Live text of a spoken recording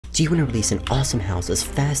So you want to release an awesome house as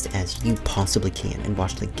fast as you possibly can and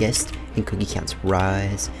watch the guest and cookie counts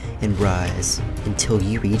rise and rise until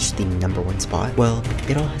you reach the #1 spot? Well,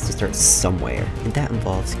 it all has to start somewhere, and that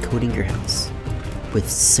involves coding your house. With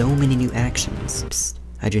so many new actions, psst,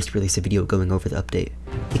 I just released a video going over the update.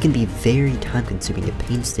 It can be very time consuming to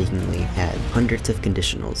painstakingly add hundreds of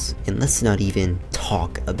conditionals, and let's not even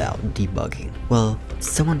talk about debugging. Well,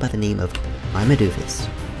 someone by the name of MinerManDouglas,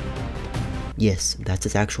 yes, that's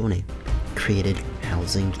his actual name, created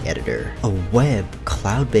Housing Editor. A web,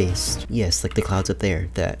 cloud-based, yes, like the clouds up there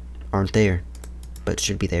that aren't there, but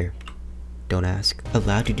should be there. Don't ask.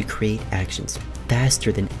 Allowed you to create actions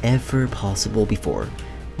faster than ever possible before.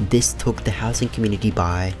 This took the housing community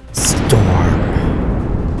by storm.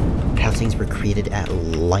 Housings were created at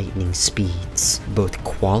lightning speeds, both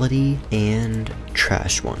quality and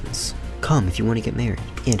trash ones. Come if you want to get married.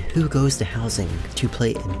 And who goes to housing to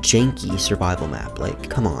play a janky survival map? Like,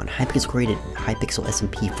 come on, Hypixel created Hypixel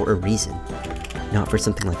SMP for a reason, not for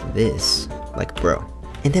something like this. Like, bro.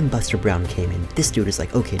 And then Buster Brown came in. This dude is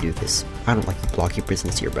like, okay, do this. I don't like blocky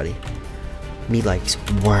prisons here, buddy. Me likes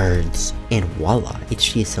words. And voila,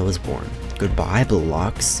 HTSL was born. Goodbye,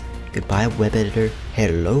 blocks. Goodbye, web editor.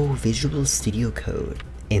 Hello, Visual Studio Code.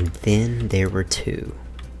 And then there were two.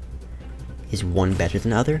 Is one better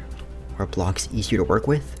than the other? Are blocks easier to work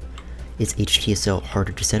with? Is HTSL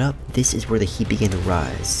harder to set up? This is where the heat began to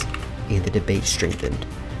rise, and the debate strengthened.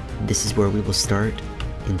 This is where we will start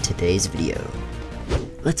in today's video.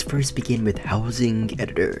 Let's first begin with Housing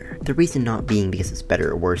Editor. The reason not being because it's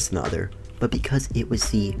better or worse than the other, but because it was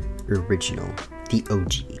the original, the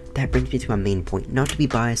OG. That brings me to my main point, not to be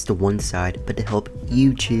biased to one side, but to help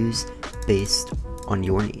you choose based on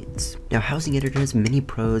your needs. Now, Housing Editor has many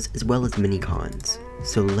pros as well as many cons.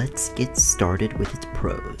 So let's get started with its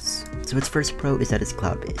pros. So its first pro is that it's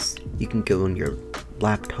cloud-based. You can go on your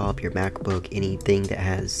laptop, your MacBook, anything that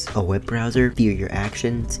has a web browser, view your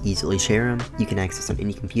actions, easily share them. You can access on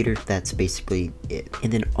any computer. That's basically it.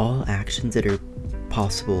 And then all actions that are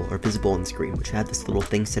possible are visible on the screen, which I have this little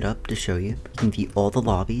thing set up to show you. You can view all the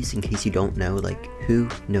lobbies in case you don't know, like, who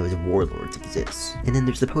knows warlords exists. And then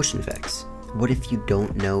there's the potion effects. What if you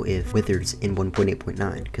don't know if Wither's in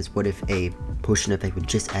 1.8.9? Because what if a potion effect was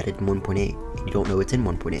just added in 1.8 and you don't know it's in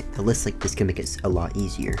 1.8? A list like this can make it a lot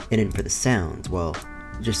easier. And then for the sounds, well,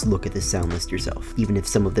 just look at the sound list yourself. Even if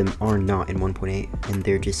some of them are not in 1.8 and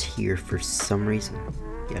they're just here for some reason.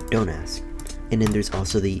 Yeah, don't ask. And then there's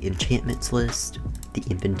also the enchantments list, the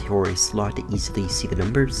inventory slot to easily see the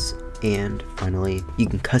numbers, and finally, you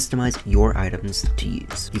can customize your items to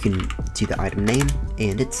use. You can see the item name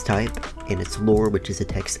and its type and its lore, which is the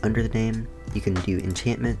text under the name. You can do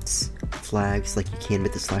enchantments, flags like you can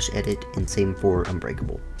with the /edit, and same for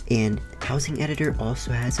Unbreakable. And Housing Editor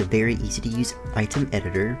also has a very easy to use item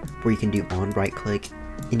editor where you can do on right click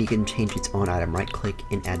and you can change its on item right click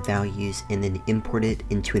and add values and then import it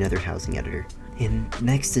into another housing editor. And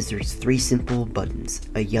next is there's 3 simple buttons: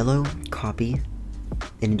 a yellow copy,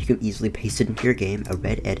 and you can easily paste it into your game, a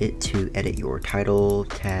red edit to edit your title,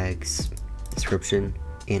 tags, description,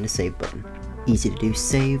 and a save button. Easy to do: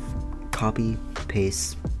 save, copy,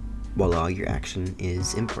 paste, voila, your action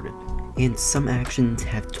is imported. And some actions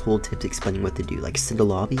have tooltips explaining what to do, like send a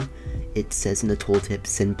lobby. It says in the tooltip,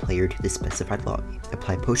 send player to the specified lobby.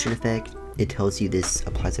 Apply potion effect, it tells you this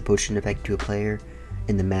applies a potion effect to a player,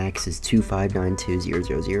 and the max is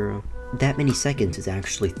 2592000. That many seconds is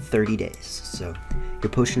actually 30 days, so your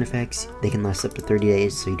potion effects, they can last up to 30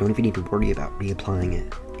 days, so you don't even need to worry about reapplying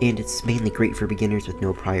it. And it's mainly great for beginners with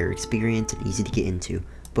no prior experience and easy to get into,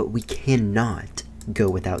 but we cannot go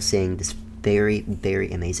without saying this very,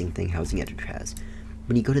 very amazing thing Housing Editor has.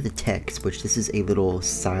 When you go to the text, which this is a little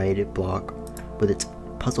side block with its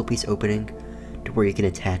puzzle piece opening to where you can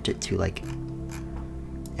attach it to like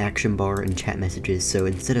action bar and chat messages, so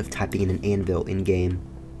instead of typing in an anvil in-game,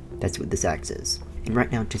 that's what this acts as. And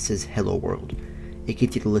right now it just says hello world. It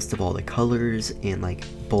gives you the list of all the colors and like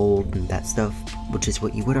bold and that stuff, which is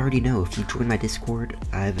what you would already know. If you join my Discord,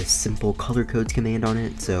 I have a simple color codes command on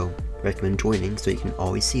it, so I recommend joining so you can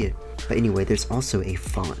always see it. But anyway, there's also a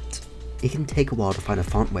font. It can take a while to find a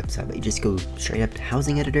font website, but you just go straight up to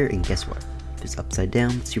Housing Editor and guess what? There's upside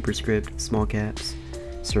down, superscript, small caps,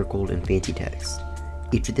 circled, and fancy text.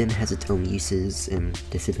 Each of them has its own uses and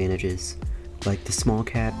disadvantages. Like the small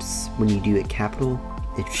caps, when you do it capital,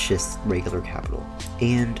 it's just regular capital.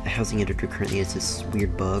 And Housing Editor currently has this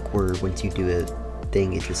weird bug where once you do a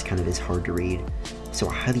thing, it just kind of is hard to read. So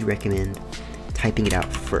I highly recommend typing it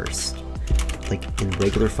out first, like in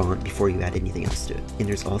regular font, before you add anything else to it. And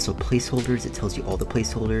there's also placeholders. It tells you all the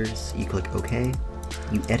placeholders. You click OK,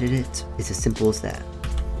 you edit it. It's as simple as that.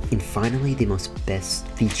 And finally, the most best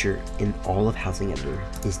feature in all of Housing Editor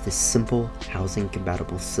is the simple housing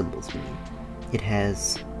compatible symbols menu. It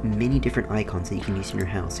has many different icons that you can use in your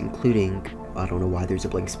house, including, I don't know why there's a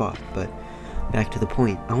blank spot, but back to the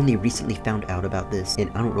point, I only recently found out about this, and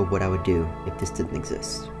I don't know what I would do if this didn't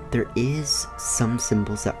exist. There is some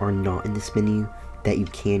symbols that are not in this menu that you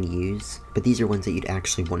can use, but these are ones that you'd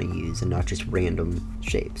actually want to use and not just random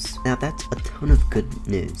shapes. Now that's a ton of good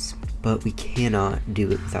news, but we cannot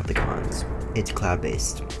do it without the cons. It's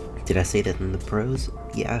cloud-based. Did I say that in the pros?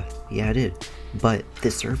 Yeah, I did. But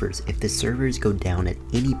the servers, if the servers go down at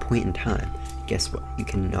any point in time, guess what? You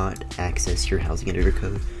cannot access your Housing Editor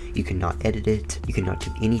code, you cannot edit it, you cannot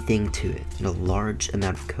do anything to it. And a large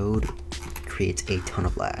amount of code creates a ton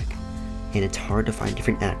of lag. And it's hard to find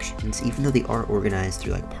different actions, even though they are organized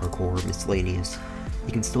through like parkour, miscellaneous.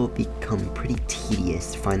 It can still become pretty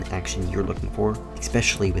tedious to find the action you're looking for,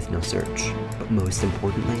 especially with no search. But most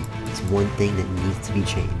importantly, there's one thing that needs to be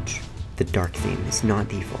changed. The dark theme is not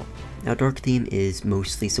default. Now dark theme is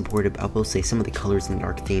mostly supported, but I will say some of the colors in the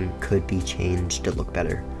dark theme could be changed to look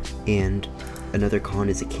better. And another con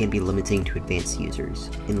is it can be limiting to advanced users.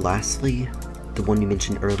 And lastly, the one you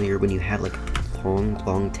mentioned earlier, when you have like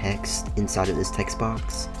long text inside of this text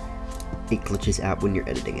box, it glitches out when you're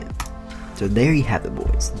editing it. So there you have it,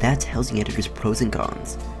 boys. That's Housing Editor's pros and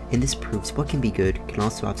cons. And this proves what can be good can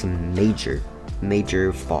also have some major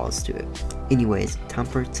flaws to it. Anyways, time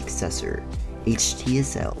for its successor,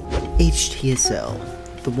 HTSL.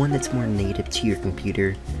 HTSL, the one that's more native to your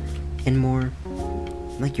computer and more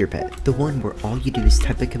like your pet. The one where all you do is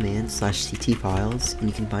type a command /CT files and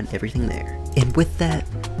you can find everything there. And with that,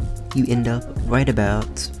 you end up right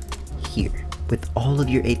about here with all of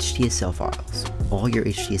your HTSL files. All your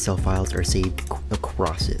HTSL files are saved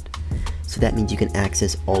across it. So that means you can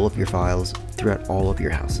access all of your files throughout all of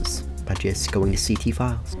your houses by just going to CT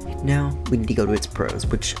files. Now we need to go to its pros,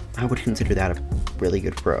 which I would consider that a really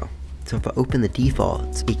good pro. So if I open the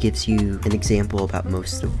defaults, it gives you an example about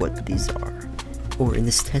most of what these are. Or in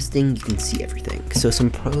this testing, you can see everything. So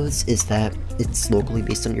some pros is that it's locally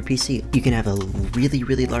based on your PC. You can have a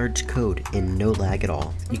really large code and no lag at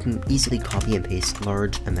all. You can easily copy and paste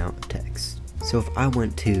large amount of text. So if I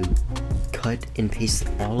want to cut and paste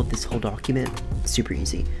all of this whole document, super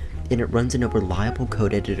easy. And it runs in a reliable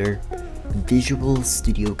code editor, Visual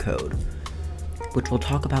Studio Code, which we'll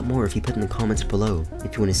talk about more if you put in the comments below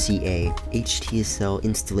if you want to see a HTSL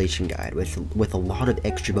installation guide with a lot of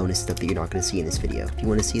extra bonus stuff that you're not going to see in this video. If you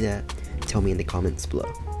want to see that, tell me in the comments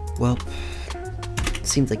below. Well,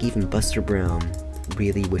 seems like even Buster Brown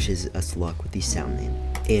really wishes us luck with these sound names.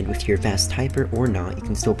 And with your fast typer or not, you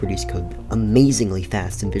can still produce code amazingly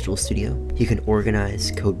fast in Visual Studio. You can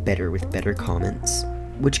organize code better with better comments,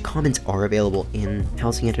 which comments are available in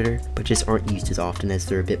Housing Editor, but just aren't used as often as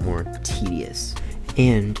they're a bit more tedious.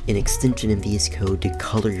 And an extension in VS Code to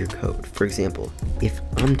color your code. For example, if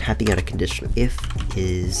I'm typing out a conditional, if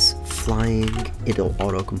is flying, it'll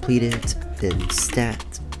auto-complete it, then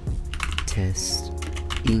stat, test,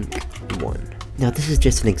 inc 1. Now this is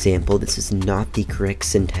just an example, this is not the correct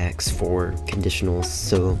syntax for conditionals,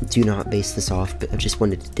 so do not base this off, but I just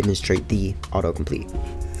wanted to demonstrate the autocomplete.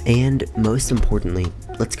 And most importantly,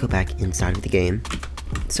 let's go back inside of the game.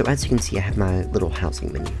 So as you can see, I have my little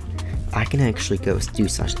housing menu. I can actually go do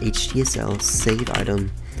 /HTSL save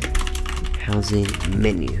item housing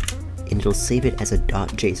menu, and it'll save it as a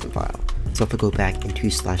 .json file. So if I go back into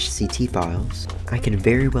 /CT files, I can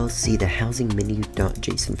very well see the housing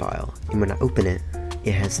menu.json file. And when I open it,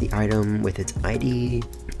 it has the item with its ID,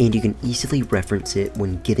 and you can easily reference it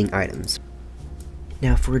when getting items.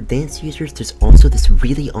 Now for advanced users, there's also this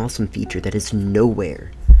really awesome feature that is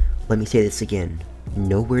nowhere, let me say this again,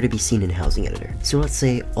 nowhere to be seen in Housing Editor. So let's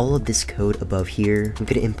say all of this code above here, I'm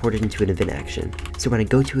going to import it into an event action. So when I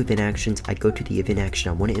go to event actions, I go to the event action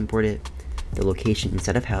I want to import it, the location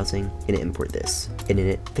inside of housing, and import this, and then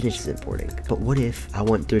it finishes importing. But what if I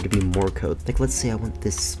want there to be more code? Like let's say I want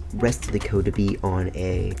this rest of the code to be on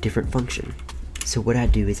a different function. So what I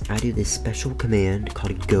do is I do this special command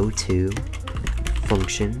called go to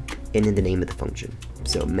function, and in the name of the function,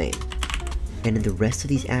 so main. And then the rest of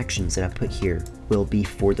these actions that I put here will be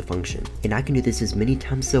for the function. And I can do this as many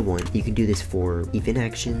times as I want. You can do this for event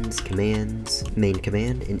actions, commands, main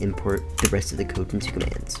command, and import the rest of the code into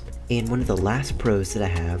commands. And one of the last pros that I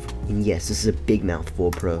have, and yes, this is a big mouthful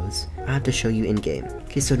of pros, I have to show you in game.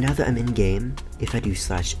 Okay, so now that I'm in game, if I do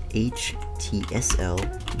 /HTSL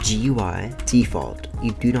GUI default,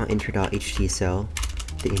 you do not enter .HTSL,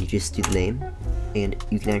 then you just do the name, and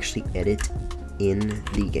you can actually edit in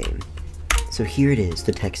the game. So here it is,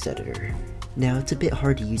 the text editor. Now it's a bit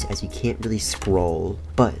hard to use as you can't really scroll,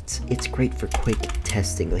 but it's great for quick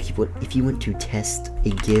testing. Like if you want to test a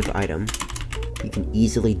give item, you can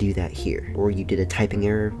easily do that here. Or you did a typing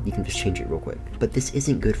error, you can just change it real quick. But this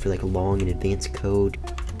isn't good for like long and advanced code,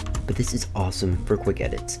 but this is awesome for quick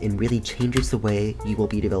edits and really changes the way you will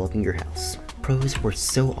be developing your house. Pros were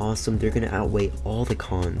so awesome, they're gonna outweigh all the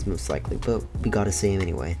cons most likely, but we gotta say them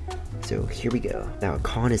anyway. So here we go. Now a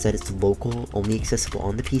con is that it's local, only accessible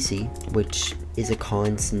on the PC, which is a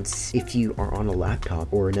con since if you are on a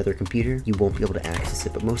laptop or another computer, you won't be able to access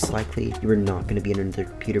it, but most likely you are not going to be on another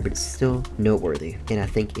computer, but it's still noteworthy, and I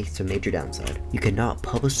think it's a major downside. You cannot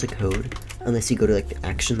publish the code unless you go to like the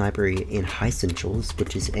Action Library in Hypixel,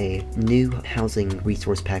 which is a new housing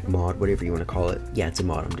resource pack mod, whatever you want to call it. Yeah, it's a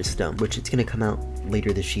mod, I'm just dumb, which it's going to come out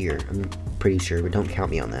later this year, I'm pretty sure, but don't count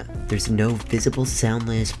me on that. There's no visible sound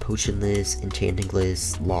list, potion list, enchanting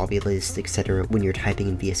list, lobby list, etc. when you're typing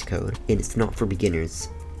in VS Code, and it's not for beginners,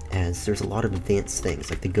 as there's a lot of advanced things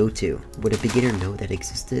like the go-to. Would a beginner know that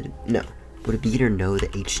existed? No. Would a beginner know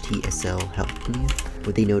that HTSL helped you?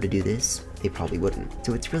 Would they know to do this? They probably wouldn't.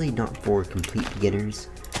 So it's really not for complete beginners,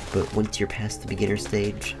 but once you're past the beginner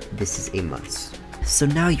stage, this is a must. So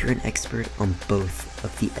now you're an expert on both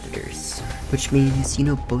of the editors, which means you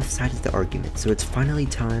know both sides of the argument, so it's finally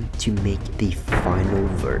time to make the final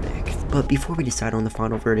verdict. But before we decide on the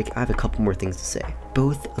final verdict, I have a couple more things to say.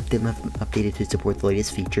 Both of them have been updated to support the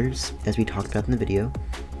latest features, as we talked about in the video,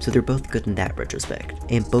 so they're both good in that retrospect.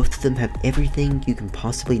 And both of them have everything you can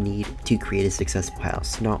possibly need to create a successful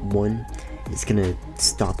house. Not one is gonna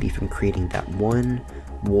stop you from creating that one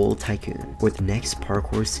Wool Tycoon, or the next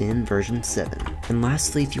Parkour Sim version 7. And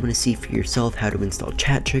lastly, if you want to see for yourself how to install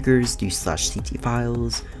chat triggers, do /CT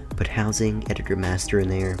files, put housing editor master in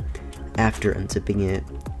there, after unzipping it,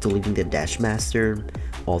 deleting the dash master,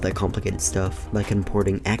 all that complicated stuff, like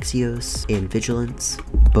importing Axios and Vigilance.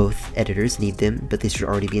 Both editors need them, but they should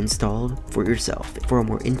already be installed for yourself. For a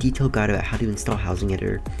more in-detail guide about how to install Housing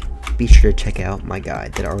Editor, be sure to check out my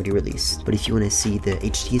guide that I already released. But if you want to see the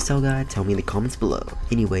HTSL guide, tell me in the comments below.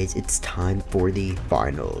 Anyways, it's time for the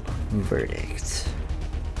final verdict.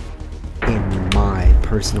 And my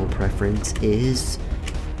personal preference is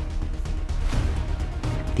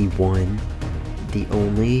the one, the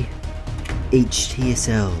only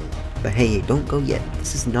HTSL. But hey, don't go yet.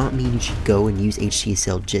 This does not mean you should go and use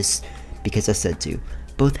HTSL just because I said to.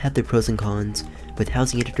 Both have their pros and cons, with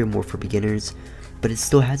Housing Editor more for beginners, but it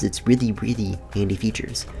still has its really handy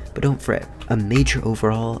features. But don't fret, a major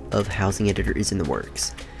overhaul of Housing Editor is in the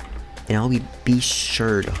works, and I'll be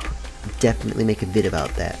sure to definitely make a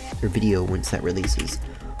video once that releases,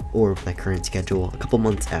 or my current schedule a couple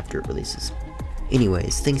months after it releases.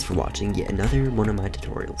 Anyways, thanks for watching yet another one of my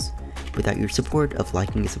tutorials. Without your support of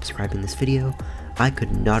liking and subscribing this video, I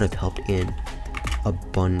could not have helped in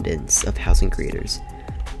abundance of housing creators,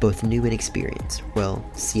 both new and experienced. Well,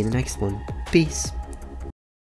 see you in the next one. Peace.